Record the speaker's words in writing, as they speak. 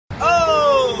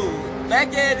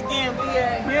back at it again. We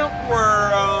at Hemp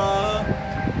World.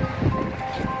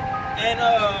 And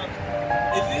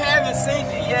if you haven't seen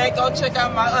it yet, go check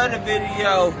out my other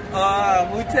video.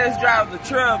 We test drive the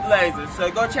Trailblazer,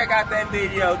 so go check out that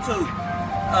video too.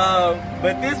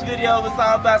 But this video was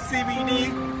all about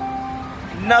CBD,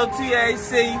 no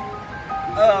THC.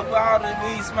 For all the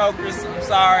weed smokers, I'm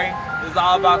sorry. It's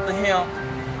all about the hemp.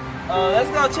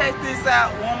 Let's go check this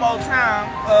out one more time.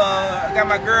 I got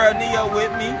my girl Nia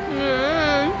with me.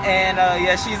 And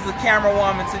yeah, she's the camera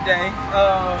woman today.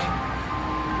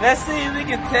 Let's see if we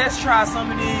can test try some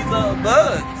of these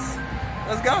buds.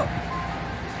 Let's go.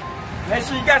 Make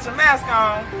sure you got your mask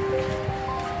on.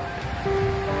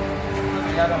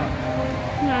 How y'all doing?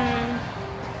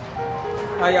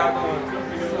 How y'all doing?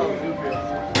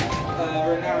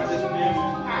 Right now, I'm just filming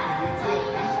YouTube.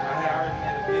 I had already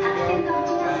made a video.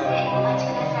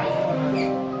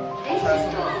 Try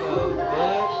some of the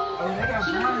bud. Oh, they got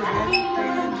brownies.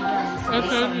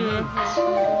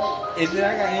 If I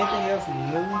got anything else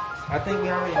new, I think we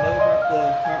already know about the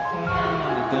popcorn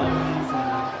and the gummies and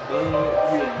the buds.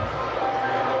 Yeah.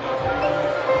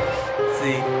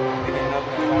 See, we didn't know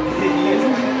about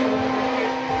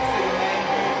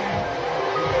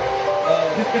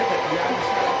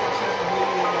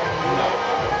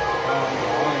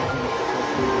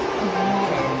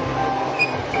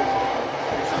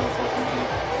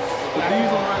These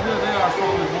ones right here, they are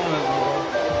strongest ones.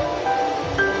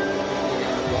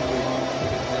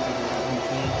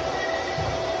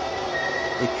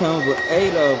 It comes with 8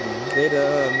 of them. They're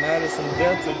the Madison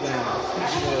Delta bands.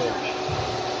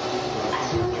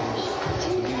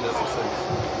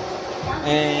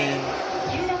 And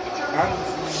I don't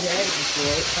see you had it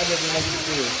before. How does it make you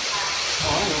feel? Oh,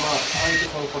 I ain't gonna lie. I ain't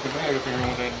this whole fucking bag up here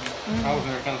with that. I was in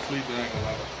there kind of sleepy. I ain't gonna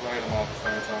lie. Right them all at the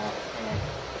same time.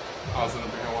 I was in the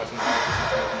here watching the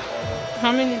house.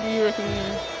 How many do you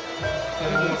recommend? Say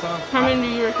that one more time. How many do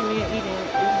you recommend eating? Do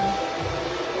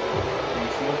you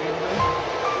smoke every day?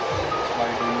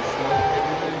 Like, do you smoke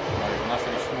every day? Like, when I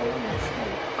say smoke, I mean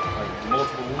smoke. Like,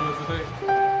 multiple ones a day?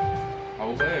 I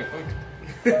was like, fuck it.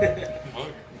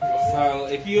 Fuck it. So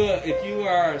if you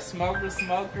are a smoker,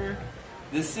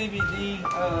 the CBD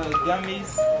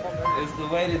gummies is the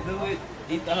way to do it.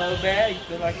 Eat the whole bag. You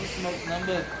feel like you smoke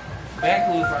number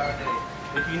backwoods all day.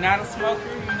 If you're not a smoker,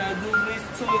 you know, do at least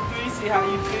 2 or 3, see how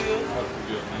you feel.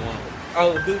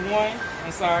 Oh, do 1.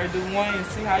 I'm sorry, do 1 and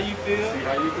see how you feel. See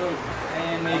how you go.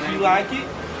 And if you like it,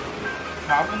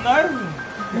 pop another one.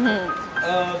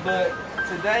 But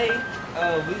today,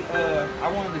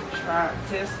 I wanted to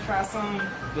try some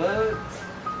buds.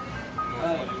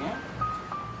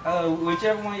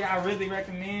 Whichever one y'all really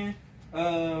recommend.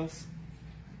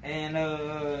 And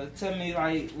tell me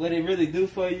like what it really do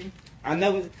for you. I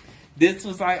know this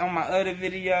was like on my other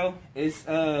video. It's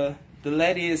the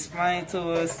lady explained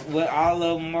to us what all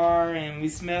of them are, and we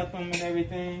smelled them and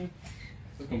everything.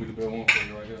 That's gonna be the best one for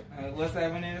you right here. What's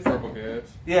that one is? Purple gas.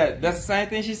 Yeah, that's the same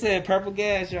thing she said. Purple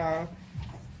gas, y'all.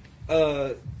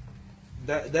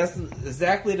 That's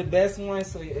exactly the best one.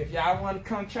 So if y'all want to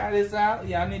come try this out,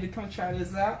 y'all need to come try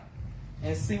this out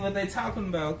and see what they talking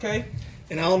about. Okay.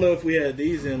 And I don't know if we had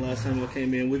these in last time we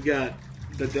came in. We've got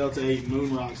the Delta 8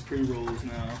 Moon Rocks pre-rolls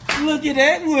now. Look at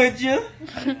that, would you?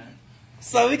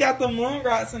 So we got the Moon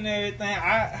Rocks and everything.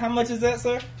 How much is that,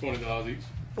 sir? $20 each.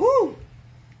 Ooh,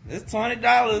 it's $20.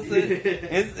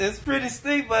 It's pretty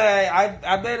steep, but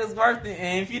I bet it's worth it.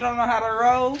 And if you don't know how to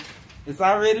roll, it's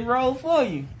already rolled for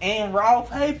you. And raw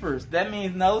papers. That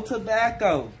means no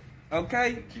tobacco.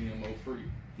 Okay? GMO free.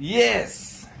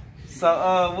 Yes.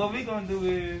 So what we gonna do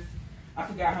is, I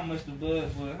forgot how much the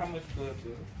bud was. How much the bud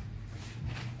was?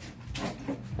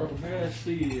 Purple gas,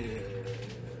 see,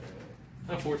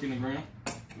 14 a gram.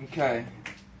 Okay.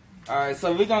 All right.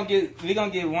 So we're gonna get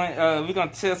one. We're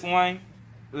gonna test one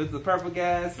with the purple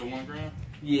gas. So 1 gram.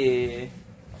 Yeah.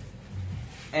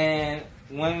 And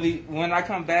when I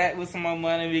come back with some more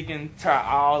money, we can try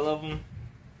all of them.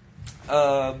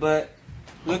 But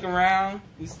look around.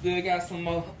 We still got some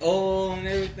more oil and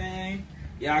everything.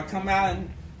 Y'all come out and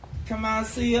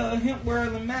see Hemp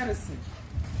World in Madison.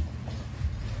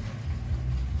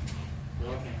 Bro,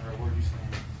 I can't hear a word you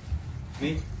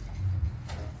saying. Me?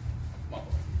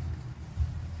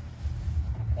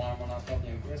 Why am I not talking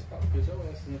in West Coast? Because your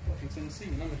ass is in fucking Tennessee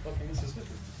and I'm in fucking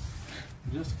Mississippi.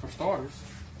 Just for starters.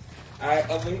 Alright,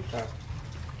 over here.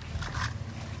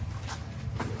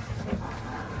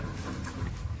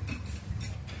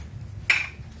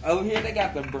 Over here they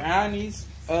got the brownies.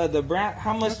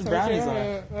 How much the brownies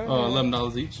are?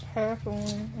 $11 each. Half of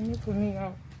one, and you put me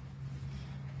out.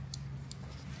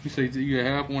 You say you get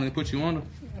half one and put you on them?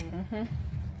 Mm-hmm.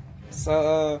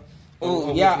 So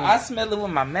Oh, yeah, I smell it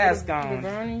with my mask The on.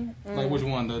 brownie? Like which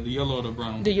one? The yellow or the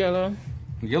brown? The yellow.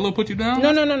 The yellow put you down?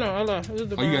 No. Hold on. It was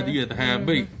the Oh, you got brownie. the half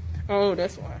baked. Oh,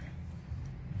 that's why.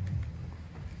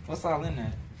 What's all in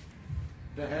there?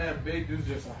 The half baked is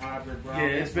just a hybrid brown. Yeah,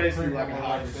 it's basically like a Cream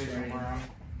hybrid station strain. brown.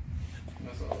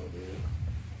 That's all it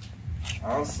is.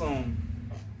 Awesome.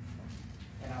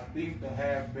 And I think the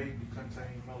half baked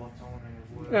contain melatonin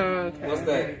as well. Oh, okay. What's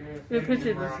that? The Energy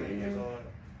picture brownie this is, year.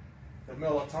 the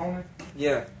melatonin.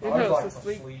 Yeah. It It's helps like to for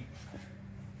sleep.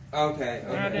 Okay.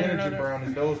 I And the didn't know energy that.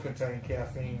 brownies, those contain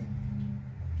caffeine.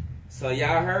 So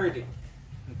y'all heard it.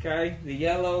 Okay. The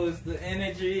yellow is the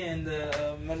energy and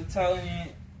the melatonin.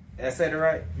 Did I said it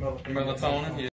right? Melatonin, yeah.